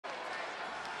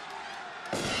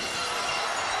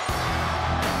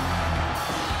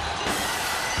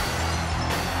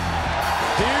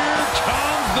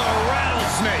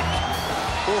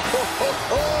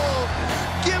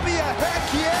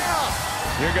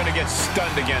You're going to get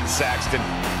stunned again, Saxton.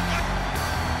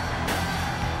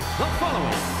 The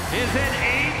following is an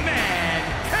 8-man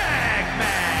tag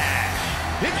match.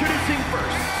 Introducing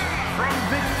first, from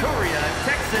Victoria,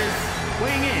 Texas,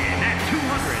 weighing in at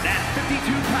 252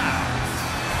 pounds,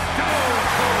 Stone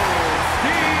Cold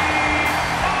Steve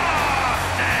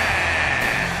Austin.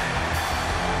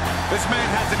 This man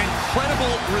has an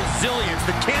incredible resilience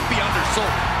that can't be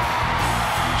undersold.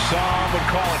 Some would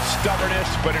call it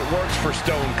stubbornness, but it works for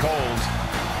Stone Cold.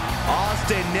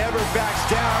 Austin never backs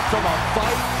down from a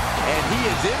fight, and he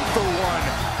is in for one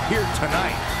here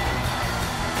tonight.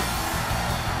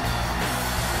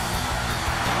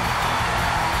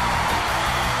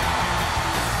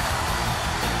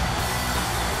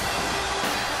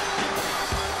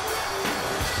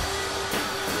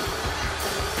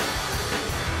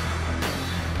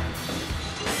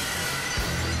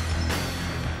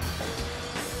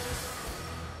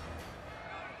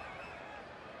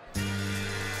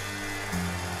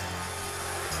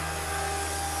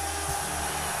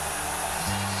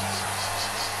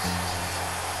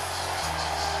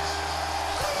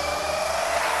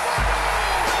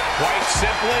 Quite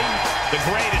simply, the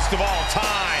greatest of all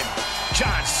time,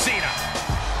 John Cena.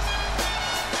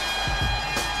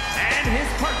 And his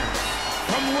partner,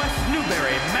 from West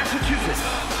Newbury, Massachusetts,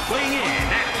 weighing in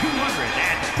at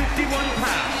 251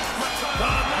 pounds, the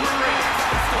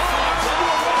greatest of all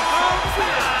time, John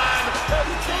Cena.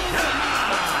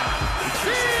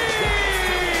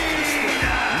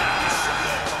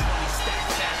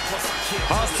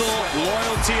 Hustle,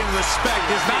 loyalty, and respect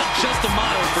is not just a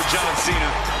motto for John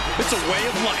Cena. It's a way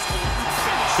of life.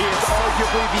 He is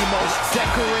arguably the most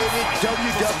decorated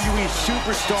WWE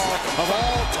superstar of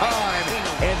all time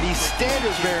and the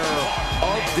standard bearer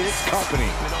of this company.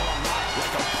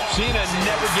 Cena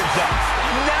never gives up,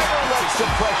 never lets the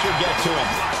pressure get to him.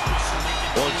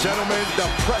 Well, gentlemen,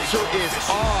 the pressure is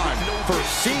on for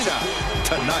Cena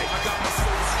tonight.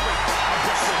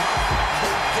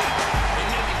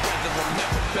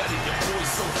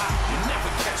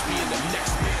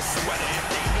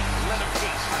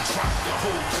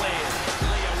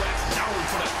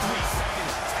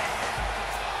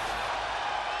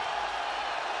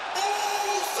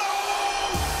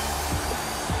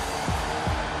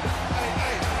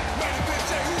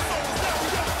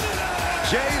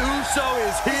 Jey Uso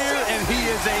is here, and he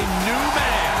is a new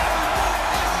man.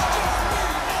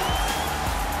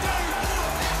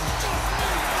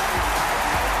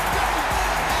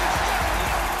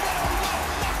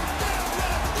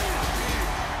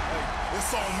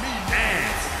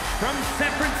 And from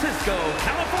San Francisco,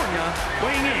 California,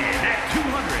 weighing in at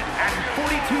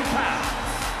 242 pounds,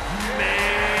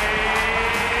 main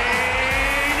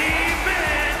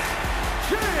event,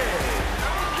 Jey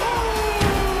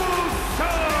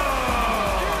Uso.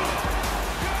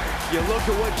 You look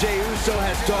at what Jey Uso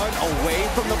has done away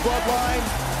from the Bloodline,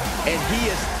 and he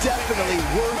is definitely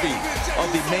worthy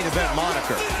of the main event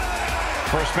moniker.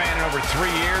 First man in over 3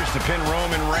 years to pin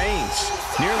Roman Reigns.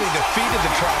 Nearly defeated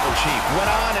the Tribal Chief. Went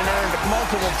on and earned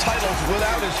multiple titles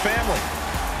without his family.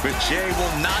 But Jey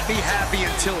will not be happy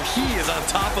until he is on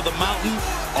top of the mountain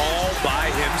all by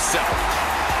himself.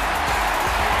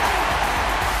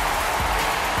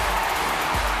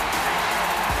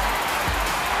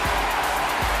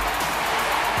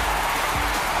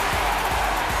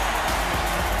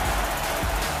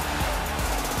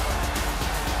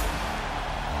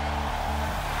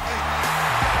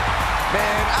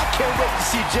 Man, I can't wait to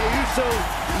see Jey Uso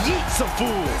yeet some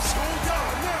fools.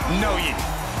 No yeet.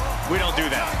 We don't do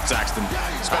that, Saxton.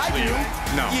 Especially you.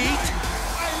 No. Yeet.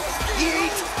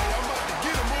 Yeet.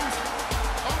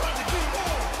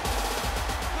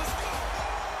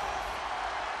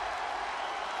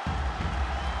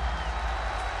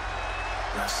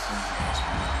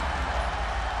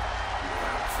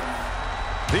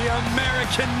 The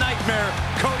American Nightmare,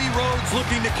 Cody Rhodes,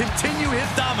 looking to continue his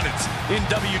dominance in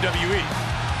WWE.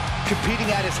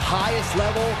 Competing at his highest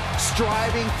level,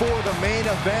 striving for the main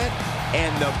event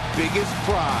and the biggest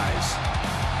prize.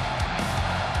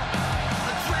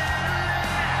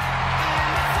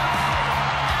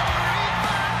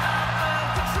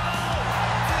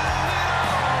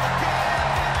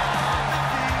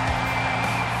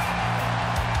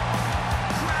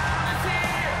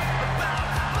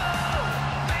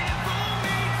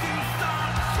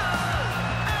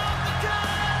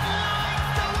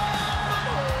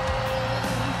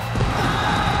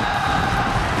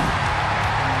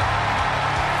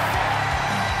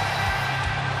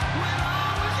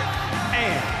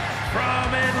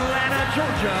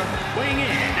 Georgia, weighing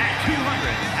in at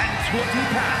 220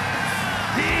 pounds,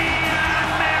 the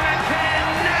American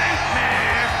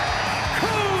Nightmare,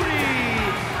 Cody!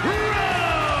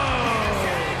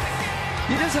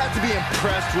 have to be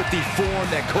impressed with the form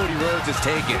that Cody Rhodes has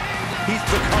taken. He's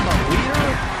become a leader,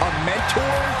 a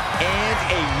mentor, and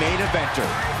a main eventer.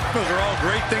 Those are all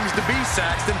great things to be,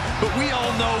 Saxton, but we all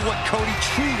know what Cody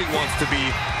truly wants to be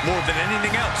more than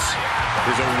anything else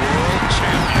is a world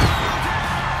champion.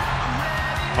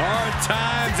 Hard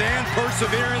times and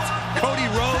perseverance, Cody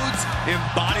Rhodes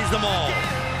embodies them all.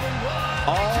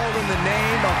 All in the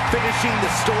name of finishing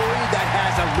the story that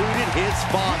has eluded his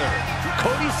father.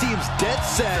 Cody seems dead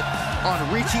set on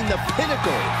reaching the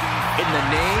pinnacle in the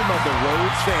name of the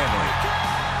Rhodes family.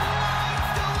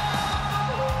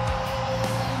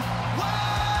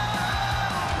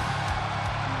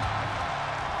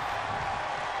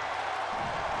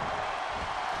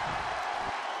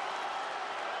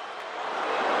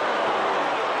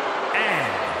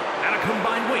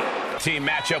 Team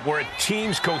matchup where a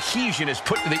team's cohesion is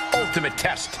put to the ultimate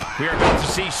test. We are about to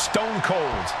see Stone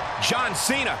Cold, John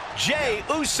Cena, Jey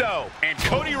Uso, and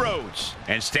Cody Rhodes.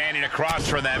 And standing across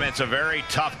from them, it's a very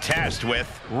tough test with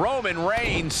Roman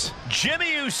Reigns,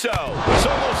 Jimmy Uso,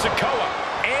 Solo Sikoa,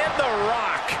 and The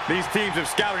Rock. These teams have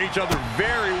scouted each other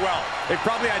very well. They've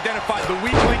probably identified the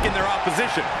weak link in their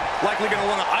opposition. Likely going to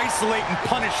want to isolate and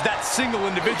punish that single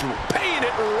individual. Paying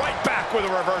it right back with a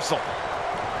reversal.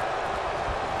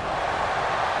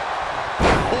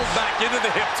 Pulled back into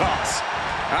the hip toss.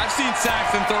 I've seen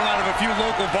Saxton thrown out of a few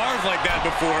local bars like that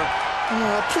before.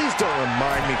 Please don't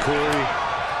remind me, Corey.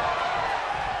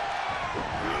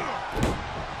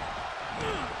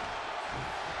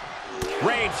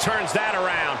 Reigns turns that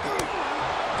around.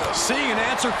 Seeing an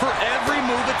answer for every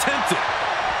move attempted.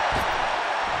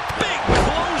 Big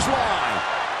clothesline.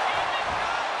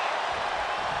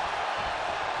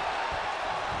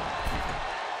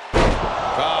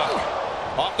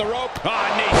 Off the rope.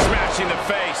 Knee smashing the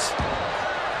face.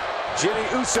 Jimmy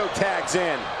Uso tags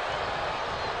in.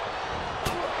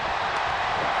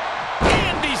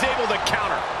 And he's able to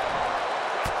counter.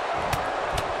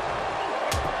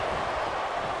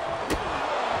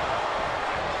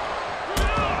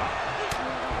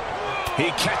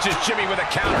 He catches Jimmy with a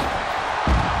counter.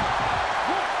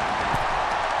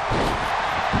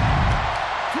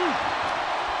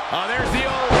 Oh, there's the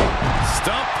old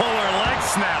stump puller leg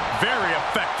snap. Very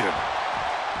effective.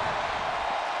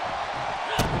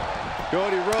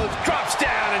 Cody Rhodes drops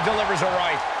down and delivers a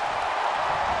right.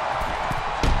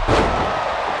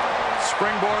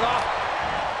 Springboard up.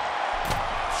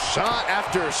 Shot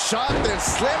after shot, then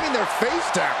slamming their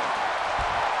face down.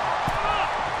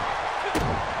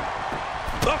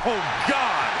 Oh,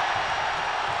 God.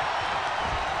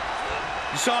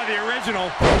 You saw the original.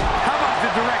 How about the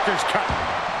director's cut?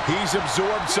 He's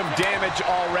absorbed some damage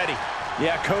already.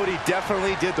 Yeah, Cody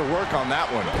definitely did the work on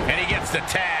that one. And he gets the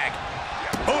tag.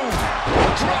 Boom!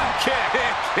 Drop kick.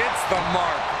 Hits the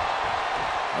mark.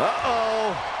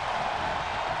 Uh-oh.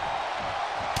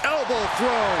 Elbow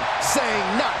throw, saying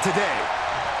not today.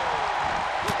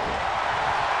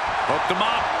 Hooked him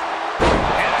up.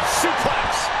 And a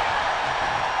suplex.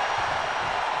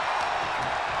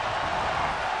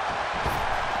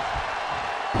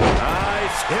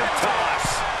 Nice hip toss.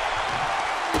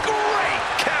 Great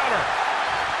counter.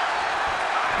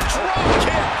 Drop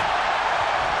kick.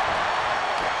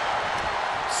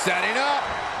 Setting up.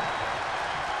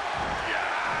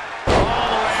 All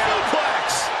the way out. Suplex.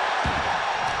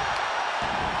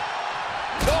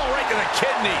 Oh, right to the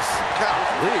kidneys.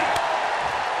 Golly.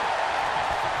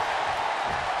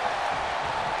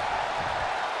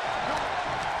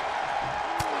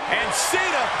 And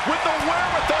Cena with the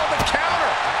wherewithal to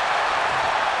counter.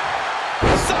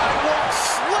 Sidewalk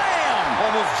slam.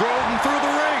 Almost drove him through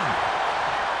the ring.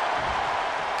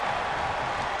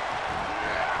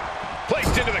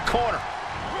 Placed into the corner.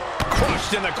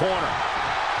 Crushed in the corner.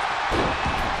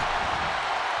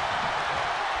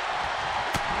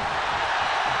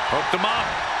 Hooked him up.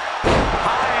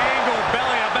 High angle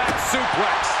belly to back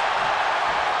suplex.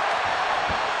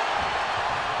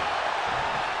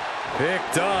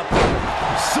 Picked up.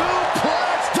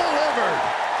 Suplex delivered.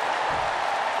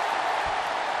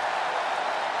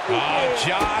 Oh,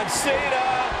 John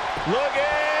Cena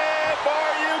looking for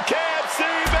you can't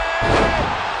see me.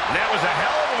 That was a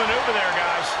hell of a maneuver there,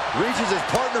 guys. Reaches his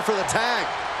partner for the tag.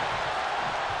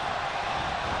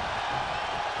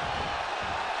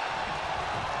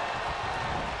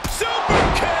 Super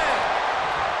kick.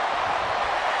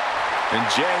 And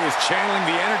Jey is channeling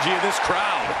the energy of this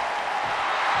crowd.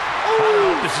 I don't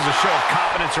know if this is a show of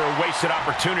confidence or a wasted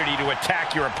opportunity to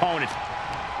attack your opponent.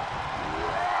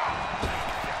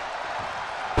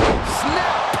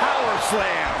 Snap power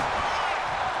slam.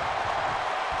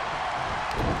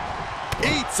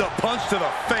 Eats a punch to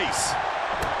the face.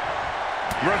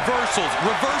 Reversals,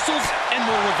 reversals, and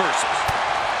more reversals.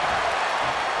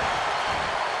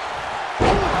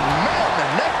 Man, the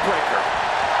neck breaker.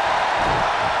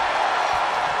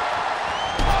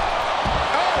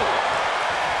 Oh!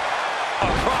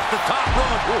 Across the top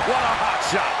rope. What a hot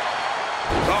shot.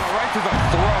 Oh, right to the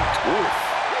throat. Oof.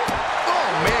 Oh,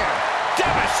 man.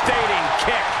 Devastating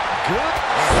kick. Good.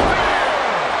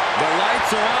 The lights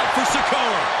are out for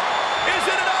Sikoa. Is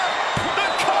it enough? The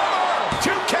cover. 2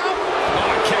 count.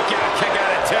 Oh, kick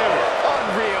out at 2.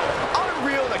 Unreal.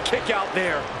 Unreal, the kick out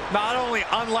there. Not only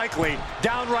unlikely,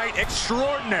 downright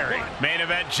extraordinary. Main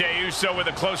event, Jey Uso with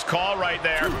a close call right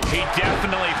there. He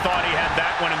definitely thought he had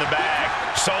that one in the bag.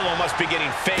 Solo must be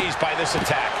getting phased by this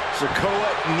attack.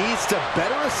 Sikoa needs to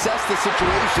better assess the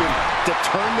situation to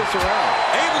turn this around.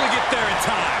 Able to get there in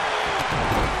time.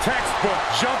 Textbook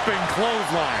jumping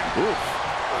clothesline. Oof.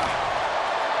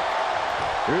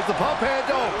 Here's the pump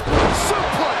handle.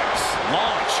 Suplex.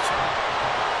 Launched.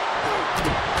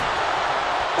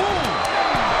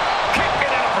 Kick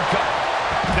and uppercut.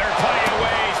 There are plenty of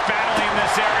ways battling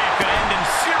this area could end in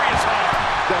serious harm.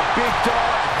 The big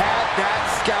dog had that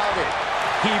scouted.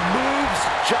 He moves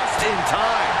just in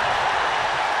time.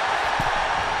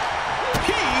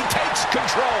 He takes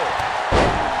control.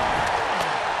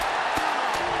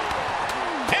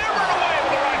 Hammered away with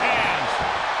the right hand.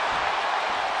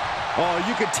 Oh,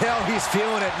 you can tell he's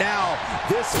feeling it now.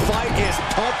 This fight is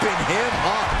pumping him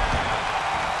up.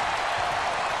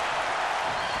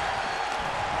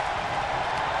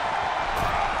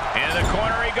 In the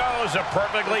corner he goes, a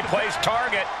perfectly placed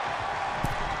target.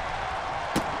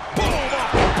 Boom,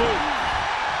 off the boot.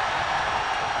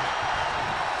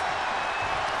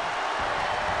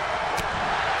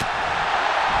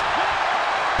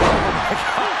 Oh my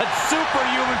God,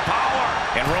 superhuman power.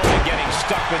 And Roman getting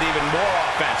stuck with even more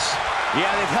offense. Yeah,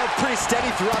 they've held pretty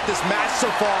steady throughout this match so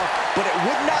far, but it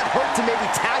would not hurt to maybe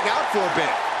tag out for a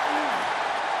bit.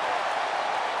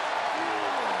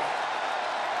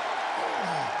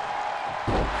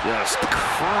 Just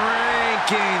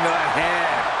cranking the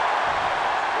head.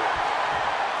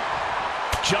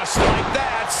 Just like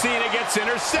that, Cena gets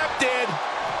intercepted.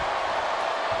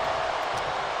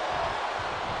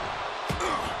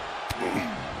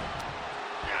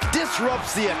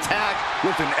 Disrupts the attack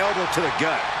with an elbow to the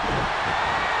gut.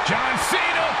 John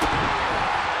Cena.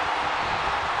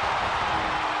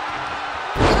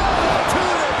 To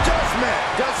the adjustment.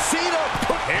 Does Cena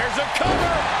put... Here's a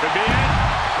cover. Could be it.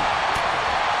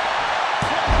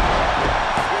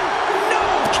 No,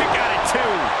 kick out at 2.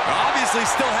 Obviously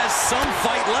still has some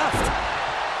fight left.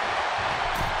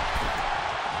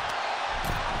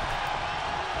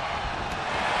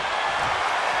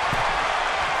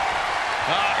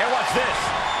 And what's this?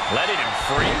 Letting him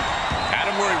free? Had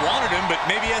him where he wanted him, but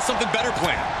maybe he has something better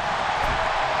planned.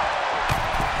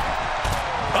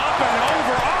 Up and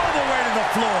over, all the way to the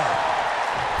floor.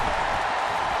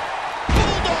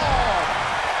 Bulldog!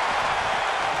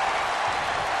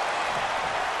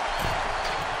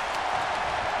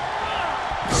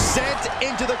 Sent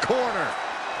into the corner.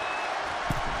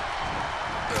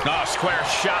 Oh, square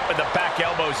shot with the back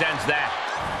elbows ends that.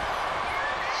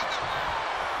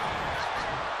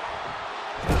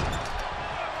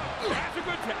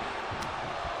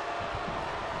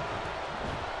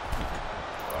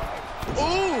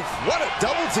 Oof, what a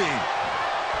double team.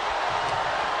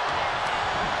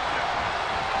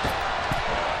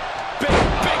 Big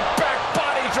back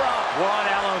body drop. What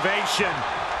elevation.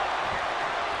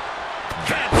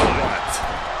 That's what.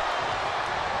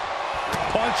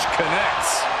 Punch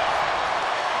connects.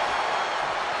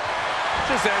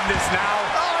 Just end this now.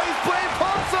 Oh, he's playing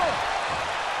possum.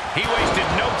 He wasted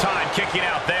no time kicking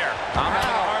out there. I'm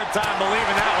having a hard time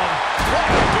believing that one. What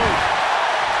a boot.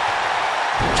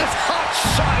 Just hot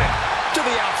shot it to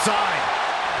the outside.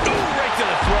 Ooh, right to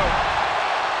the throat.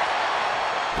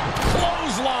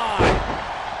 Clothesline.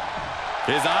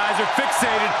 His eyes are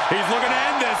fixated. He's looking to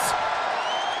end this.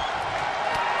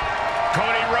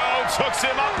 Cody Rhodes hooks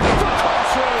him up.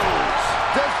 Crossroads.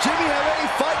 Does Jimmy have any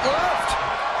fight left?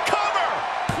 Cover.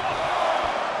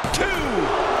 2.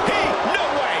 No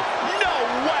way.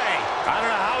 I don't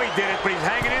know how he did it, but he's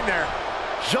hanging in there.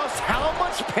 Just how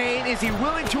much pain is he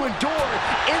willing to endure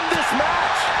in this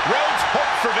match? Rhodes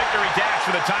hopes for victory dash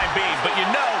for the time being, but you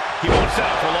know he won't set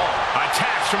up for long.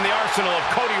 Attacks from the arsenal of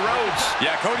Cody Rhodes.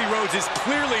 Yeah, Cody Rhodes is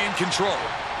clearly in control.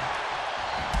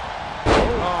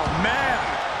 Oh, man.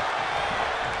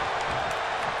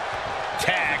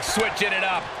 Tag, switching it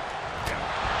up.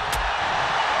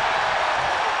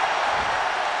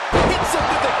 Hits him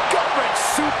with a gut-wrench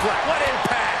suplex. What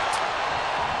impact!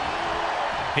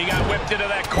 He got whipped into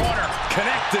that corner.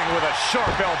 Connecting with a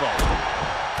sharp elbow.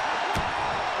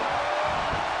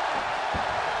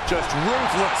 just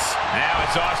ruthless. Now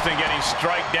it's Austin getting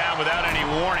struck down without any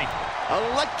warning.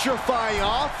 Electrifying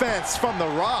offense from The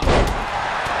Rock.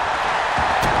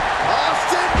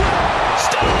 Austin!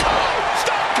 Stone Cold!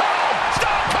 Stone Cold!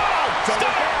 Stone Cold!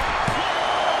 Stone!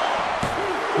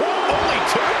 Only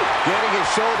two? Getting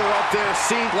his shoulder up there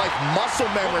seemed like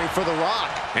muscle memory for The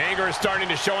Rock. Anger is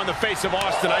starting to show on the face of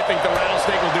Austin. I think the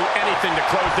Rattlesnake will do anything to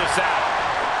close this out.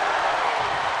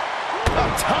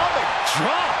 Atomic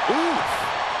drop. Oof.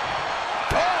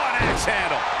 Oh, an axe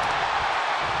handle.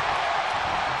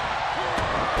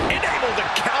 Enabled to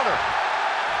counter.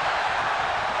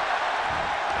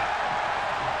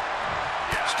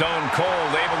 Stone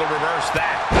Cold able to reverse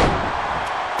that.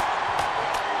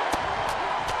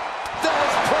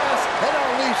 Does press and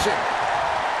unleashing.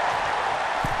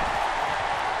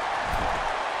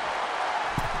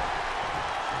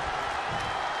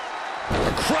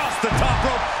 Across the top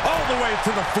rope, all the way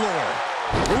to the floor.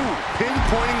 Ooh,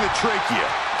 pinpointing the trachea.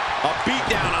 A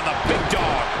beatdown on the big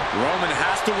dog. Roman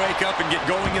has to wake up and get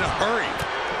going in a hurry.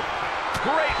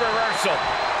 Great reversal.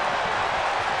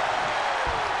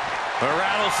 The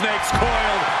Rattlesnake's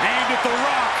coiled, aimed at The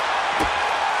Rock.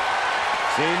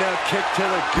 Cena kick to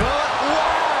the gut.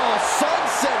 Wow,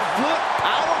 sunset flip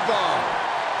powerbomb.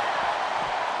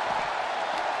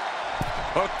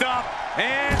 Hooked up,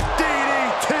 and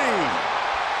DDT.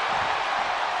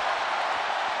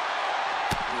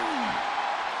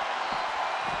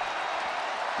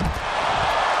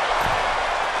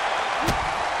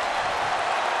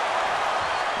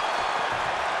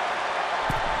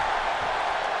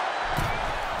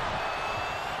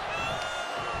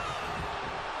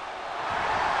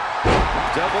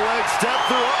 Double leg step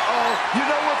through. Uh-oh. You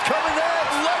know what's coming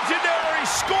next. Legendary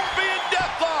Scorpion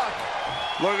Deathlock.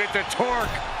 Look at the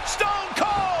torque. Stone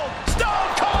Cold!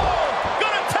 Stone Cold!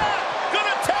 Gonna tap!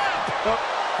 Gonna tap! Oh,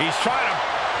 he's trying to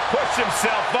push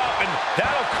himself up, and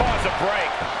that'll cause a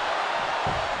break.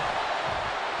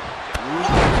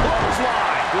 What a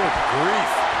clothesline! Good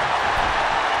grief.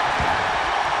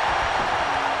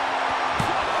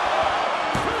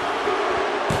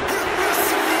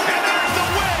 And there's the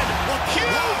win! A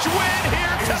huge win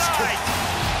here tonight!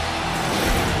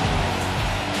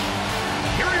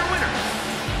 Here are your winners.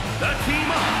 The team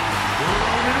of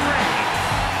Roman Reigns,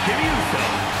 Jimmy Uso,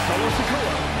 Solo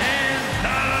Sikoa, and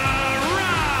The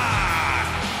Rock.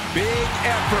 Big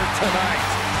effort tonight.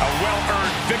 A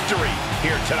well-earned victory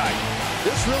here tonight.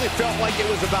 This really felt like it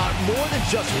was about more than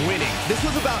just winning. This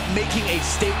was about making a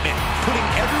statement, putting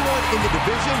everyone in the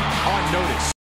division on notice.